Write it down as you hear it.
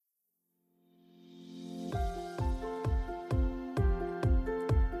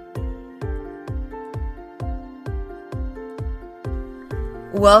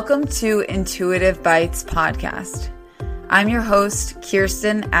Welcome to Intuitive Bites podcast. I'm your host,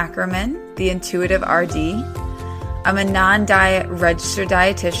 Kirsten Ackerman, the Intuitive RD. I'm a non-diet registered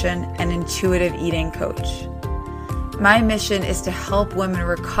dietitian and intuitive eating coach. My mission is to help women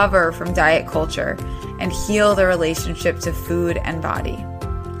recover from diet culture and heal their relationship to food and body.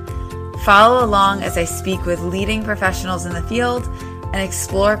 Follow along as I speak with leading professionals in the field and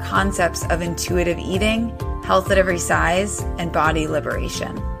explore concepts of intuitive eating, health at every size, and body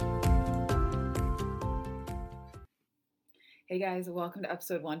liberation. Hey guys, welcome to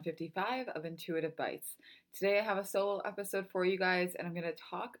episode 155 of Intuitive Bites. Today I have a solo episode for you guys, and I'm going to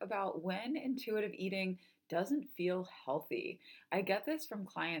talk about when intuitive eating doesn't feel healthy. I get this from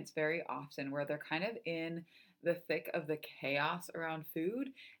clients very often where they're kind of in the thick of the chaos around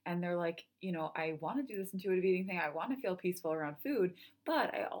food, and they're like, I want to do this intuitive eating thing. I want to feel peaceful around food,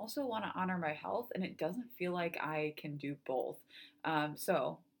 but I also want to honor my health, and it doesn't feel like I can do both.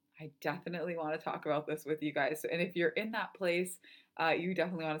 So I definitely want to talk about this with you guys. And if you're in that place, you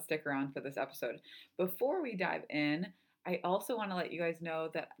definitely want to stick around for this episode. Before we dive in, I also want to let you guys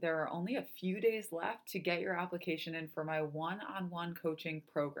know that there are only a few days left to get your application in for my one-on-one coaching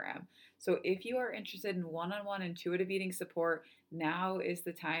program. So if you are interested in one-on-one intuitive eating support, now is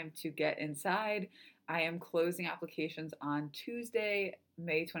the time to get inside. I am closing applications on Tuesday,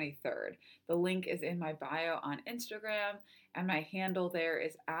 May 23rd. The link is in my bio on Instagram, and my handle there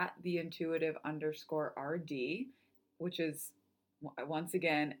is at @theintuitive_RD, which is once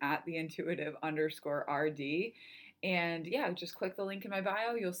again at @theintuitive_RD. And yeah, just click the link in my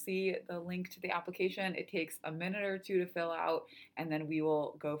bio. You'll see the link to the application. It takes a minute or two to fill out, and then we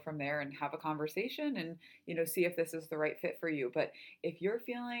will go from there and have a conversation and, see if this is the right fit for you. But if you're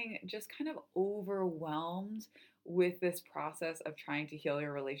feeling just kind of overwhelmed with this process of trying to heal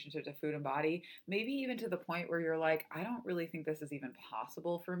your relationship to food and body, maybe even to the point where you're like, I don't really think this is even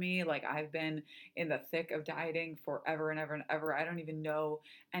possible for me. Like, I've been in the thick of dieting forever and ever and ever. I don't even know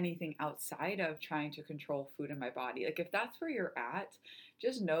anything outside of trying to control food in my body. Like, if that's where you're at,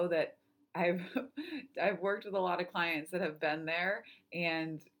 just know that I've worked with a lot of clients that have been there,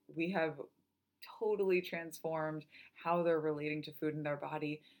 and we have totally transformed how they're relating to food in their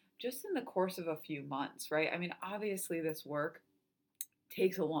body just in the course of a few months, right? I mean, obviously this work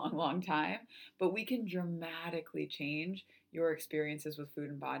takes a long, long time, but we can dramatically change your experiences with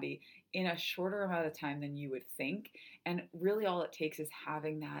food and body in a shorter amount of time than you would think. And really all it takes is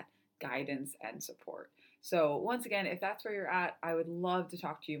having that guidance and support. So once again, if that's where you're at, I would love to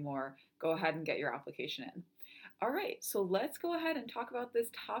talk to you more. Go ahead and get your application in. All right, so let's go ahead and talk about this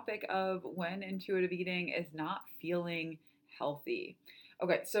topic of when intuitive eating is not feeling healthy.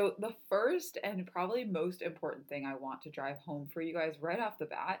 Okay, so the first and probably most important thing I want to drive home for you guys right off the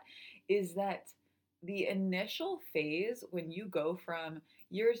bat is that the initial phase when you go from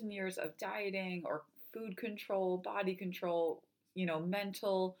years and years of dieting or food control, body control,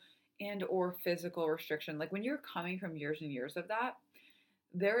 mental and or physical restriction, like when you're coming from years and years of that,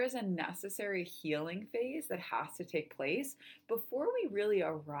 there is a necessary healing phase that has to take place before we really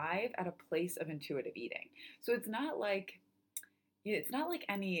arrive at a place of intuitive eating. So it's not like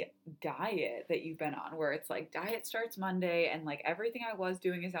any diet that you've been on where it's like diet starts Monday and like everything I was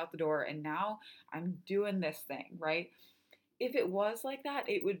doing is out the door and now I'm doing this thing, right? If it was like that,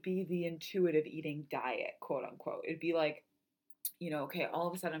 it would be the intuitive eating diet, quote unquote. It'd be like, okay, all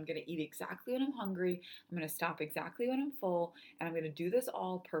of a sudden I'm going to eat exactly when I'm hungry. I'm going to stop exactly when I'm full, and I'm going to do this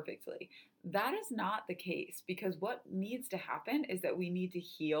all perfectly. That is not the case, because what needs to happen is that we need to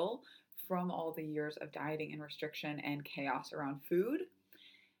heal from all the years of dieting and restriction and chaos around food.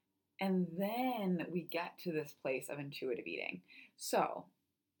 And then we get to this place of intuitive eating. So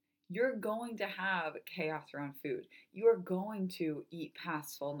you're going to have chaos around food. You are going to eat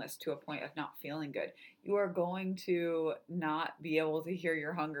past fullness to a point of not feeling good. You are going to not be able to hear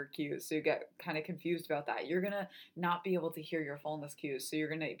your hunger cues, so you get kind of confused about that. You're going to not be able to hear your fullness cues, so you're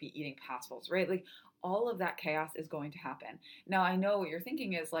going to be eating past fulls, right? Like, all of that chaos is going to happen. Now, I know what you're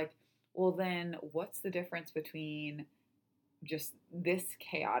thinking is like, well, then what's the difference between just this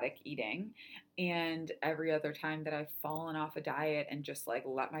chaotic eating and every other time that I've fallen off a diet and just like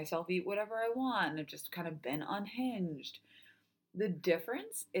let myself eat whatever I want and I've just kind of been unhinged? The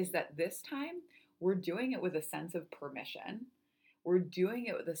difference is that this time we're doing it with a sense of permission. We're doing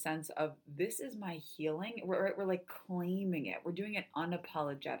it with a sense of this is my healing. We're like claiming it. We're doing it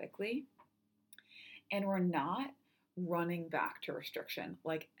unapologetically. And we're not running back to restriction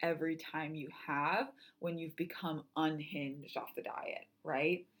like every time you have when you've become unhinged off the diet,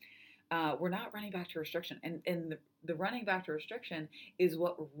 right? we're not running back to restriction. And the running back to restriction is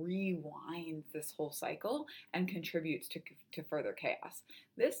what rewinds this whole cycle and contributes to further chaos.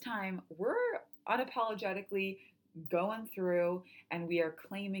 This time, we're unapologetically going through and we are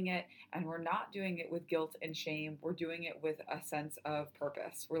claiming it, and we're not doing it with guilt and shame. We're doing it with a sense of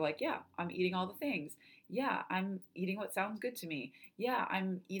purpose. We're like, yeah, I'm eating all the things. Yeah, I'm eating what sounds good to me. Yeah,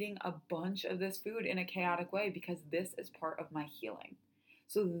 I'm eating a bunch of this food in a chaotic way because this is part of my healing.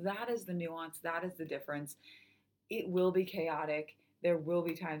 So that is the nuance, that is the difference. It will be chaotic. There will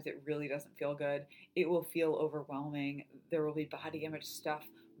be times it really doesn't feel good. It will feel overwhelming. There will be body image stuff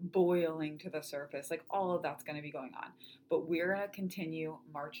boiling to the surface. Like all of that's going to be going on. But we're going to continue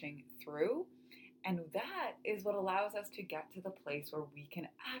marching through. And that is what allows us to get to the place where we can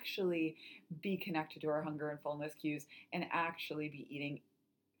actually be connected to our hunger and fullness cues and actually be eating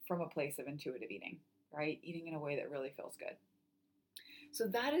from a place of intuitive eating, right? Eating in a way that really feels good. So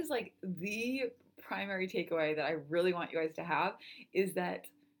that is like the primary takeaway that I really want you guys to have, is that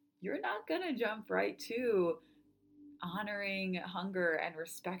you're not going to jump right to honoring hunger and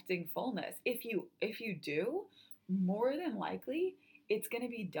respecting fullness. If you do, more than likely it's going to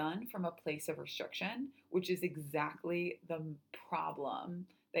be done from a place of restriction, which is exactly the problem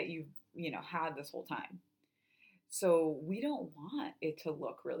that you've had this whole time. So we don't want it to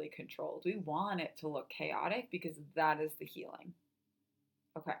look really controlled. We want it to look chaotic because that is the healing.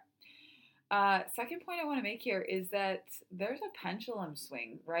 Okay. Second point I want to make here is that there's a pendulum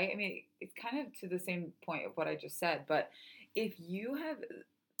swing, right? I mean, it's kind of to the same point of what I just said, but if you have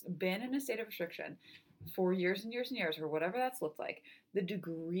been in a state of restriction for years and years and years, or whatever that's looked like, the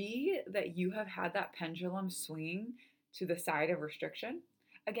degree that you have had that pendulum swing to the side of restriction,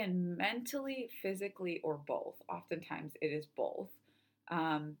 again, mentally, physically, or both, oftentimes it is both.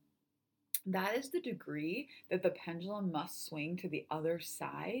 That is the degree that the pendulum must swing to the other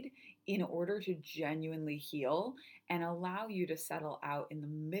side in order to genuinely heal and allow you to settle out in the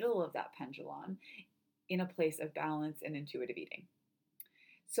middle of that pendulum in a place of balance and intuitive eating.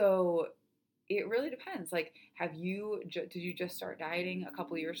 So it really depends. Like, did you just start dieting a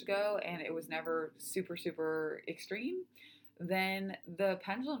couple years ago and it was never super, super extreme? Then the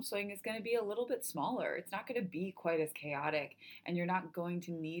pendulum swing is going to be a little bit smaller. It's not going to be quite as chaotic, and you're not going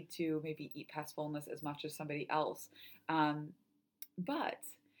to need to maybe eat past fullness as much as somebody else. But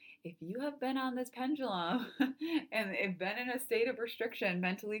if you have been on this pendulum and have been in a state of restriction,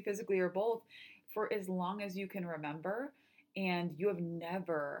 mentally, physically, or both, for as long as you can remember, and you have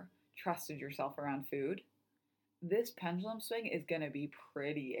never trusted yourself around food, this pendulum swing is going to be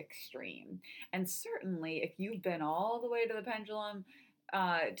pretty extreme. And certainly, if you've been all the way to the pendulum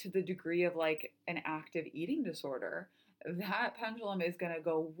to the degree of like an active eating disorder, that pendulum is going to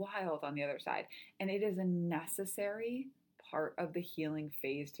go wild on the other side. And it is a necessary part of the healing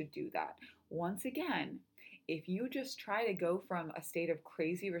phase to do that. Once again, if you just try to go from a state of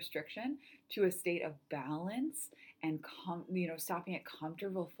crazy restriction to a state of balance and stopping at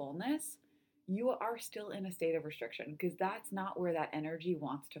comfortable fullness, you are still in a state of restriction because that's not where that energy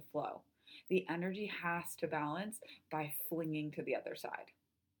wants to flow. The energy has to balance by flinging to the other side.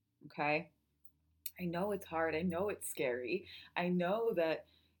 Okay? I know it's hard. I know it's scary. I know that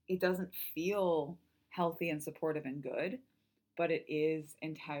it doesn't feel healthy and supportive and good, but it is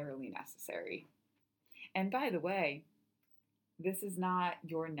entirely necessary. And by the way, this is not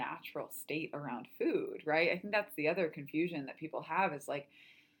your natural state around food, right? I think that's the other confusion that people have is like,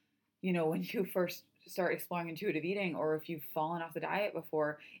 when you first start exploring intuitive eating, or if you've fallen off the diet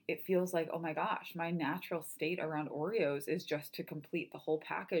before, it feels like, oh my gosh, my natural state around Oreos is just to complete the whole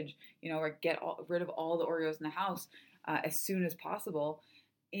package, or get rid of all the Oreos in the house as soon as possible.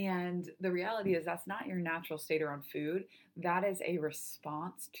 And the reality is that's not your natural state around food. That is a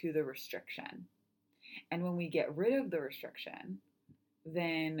response to the restriction. And when we get rid of the restriction,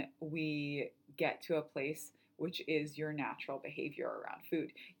 then we get to a place which is your natural behavior around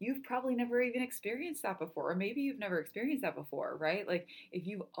food. You've probably never even experienced that before, or maybe you've never experienced that before, right? Like if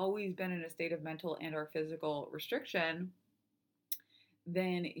you've always been in a state of mental and or physical restriction,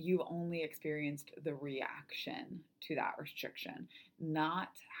 then you've only experienced the reaction to that restriction, not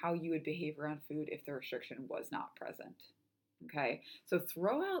how you would behave around food if the restriction was not present. Okay, so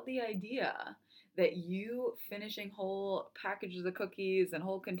throw out the idea that you finishing whole packages of cookies and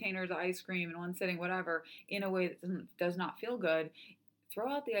whole containers of ice cream in one sitting, whatever, in a way that does not feel good.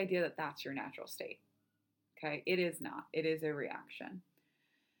 Throw out the idea that that's your natural state. Okay, it is not. It is a reaction.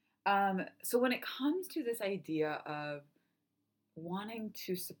 So when it comes to this idea of wanting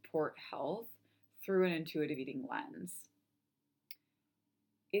to support health through an intuitive eating lens,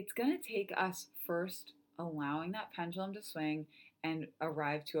 it's going to take us first allowing that pendulum to swing and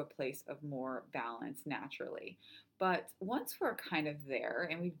arrive to a place of more balance naturally. But once we're kind of there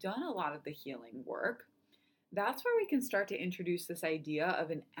and we've done a lot of the healing work, that's where we can start to introduce this idea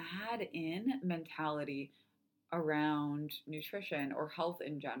of an add in mentality around nutrition or health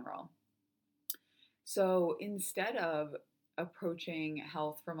in general. So instead of approaching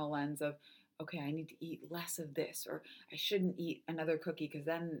health from a lens of, okay, I need to eat less of this, or I shouldn't eat another cookie because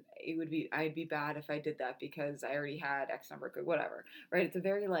then I'd be bad if I did that because I already had X number of whatever, right? It's a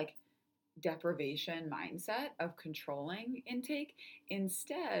very like deprivation mindset of controlling intake.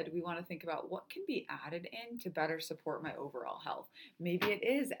 Instead, we want to think about what can be added in to better support my overall health. Maybe it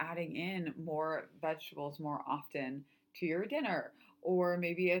is adding in more vegetables more often to your dinner, or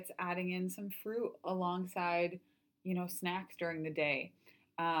maybe it's adding in some fruit alongside, snacks during the day.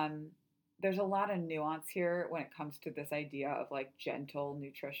 Um, there's a lot of nuance here when it comes to this idea of like gentle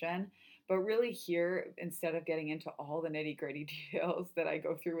nutrition. But really, here, instead of getting into all the nitty gritty details that I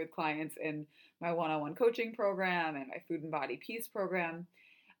go through with clients in my one on one coaching program and my food and body peace program,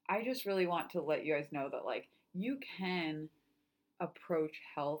 I just really want to let you guys know that, like, you can approach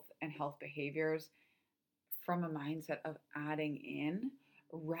health and health behaviors from a mindset of adding in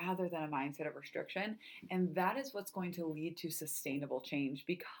rather than a mindset of restriction. And that is what's going to lead to sustainable change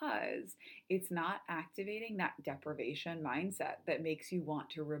because it's not activating that deprivation mindset that makes you want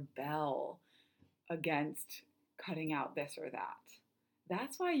to rebel against cutting out this or that.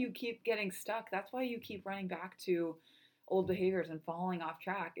 That's why you keep getting stuck. That's why you keep running back to old behaviors and falling off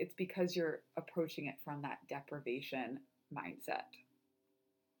track. It's because you're approaching it from that deprivation mindset.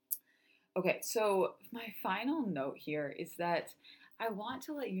 Okay, so my final note here is that I want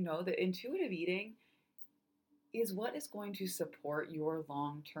to let you know that intuitive eating is what is going to support your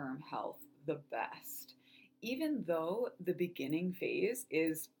long term health the best. Even though the beginning phase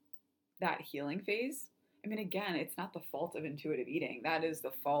is that healing phase, I mean, again, it's not the fault of intuitive eating. That is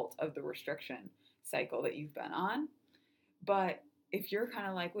the fault of the restriction cycle that you've been on. But if you're kind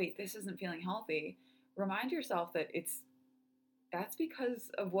of like, wait, this isn't feeling healthy, remind yourself that that's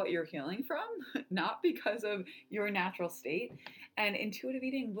because of what you're healing from, not because of your natural state. And intuitive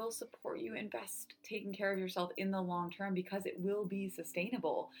eating will support you in best taking care of yourself in the long term because it will be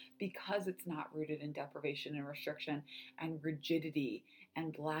sustainable, because it's not rooted in deprivation and restriction and rigidity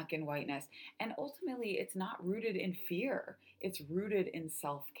and black and whiteness. And ultimately, it's not rooted in fear, it's rooted in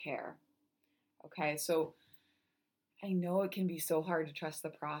self care. Okay, so I know it can be so hard to trust the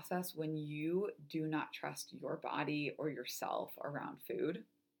process when you do not trust your body or yourself around food.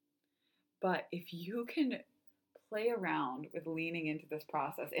 But if you can play around with leaning into this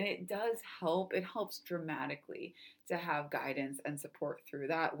process, and it does help, it helps dramatically to have guidance and support through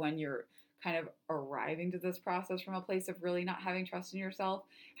that when you're kind of arriving to this process from a place of really not having trust in yourself,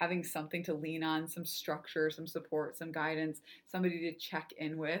 having something to lean on, some structure, some support, some guidance, somebody to check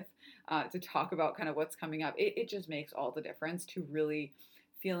in with, to talk about kind of what's coming up. It just makes all the difference to really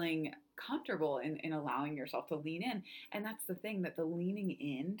feeling comfortable in allowing yourself to lean in. And that's the thing, that the leaning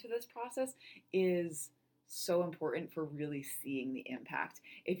into this process is so important for really seeing the impact.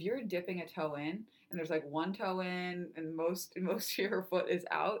 If you're dipping a toe in and there's like one toe in and most of your foot is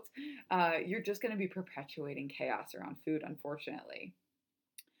out, you're just going to be perpetuating chaos around food, unfortunately.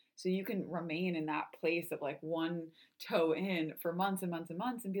 So you can remain in that place of like one toe in for months and months and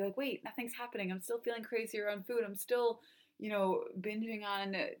months and be like, wait, nothing's happening. I'm still feeling crazy around food. I'm still, binging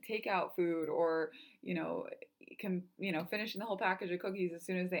on takeout food, or, finishing the whole package of cookies as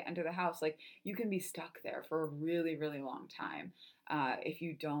soon as they enter the house. Like, you can be stuck there for a really, really long time if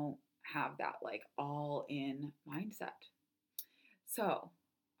you don't have that like all in mindset. So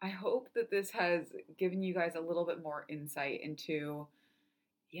I hope that this has given you guys a little bit more insight into,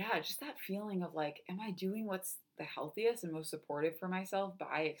 yeah, just that feeling of like, am I doing what's the healthiest and most supportive for myself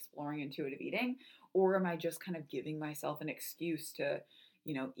by exploring intuitive eating? Or am I just kind of giving myself an excuse to,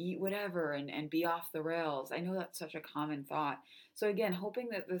 eat whatever and be off the rails? I know that's such a common thought. So again, hoping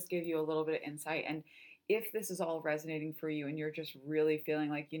that this gave you a little bit of insight. And if this is all resonating for you and you're just really feeling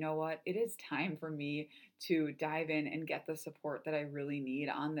like, you know what, it is time for me to dive in and get the support that I really need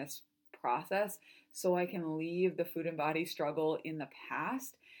on this process so I can leave the food and body struggle in the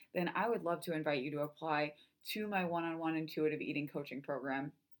past, then I would love to invite you to apply to my one-on-one intuitive eating coaching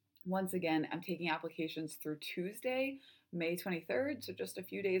program. Once again, I'm taking applications through Tuesday, May 23rd, so just a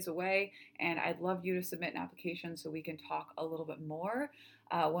few days away, and I'd love you to submit an application so we can talk a little bit more.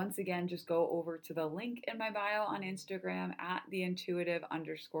 Once again, just go over to the link in my bio on Instagram at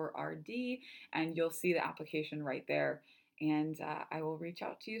theintuitive_RD, and you'll see the application right there. And I will reach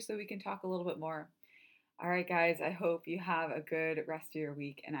out to you so we can talk a little bit more. All right, guys, I hope you have a good rest of your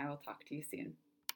week, and I will talk to you soon.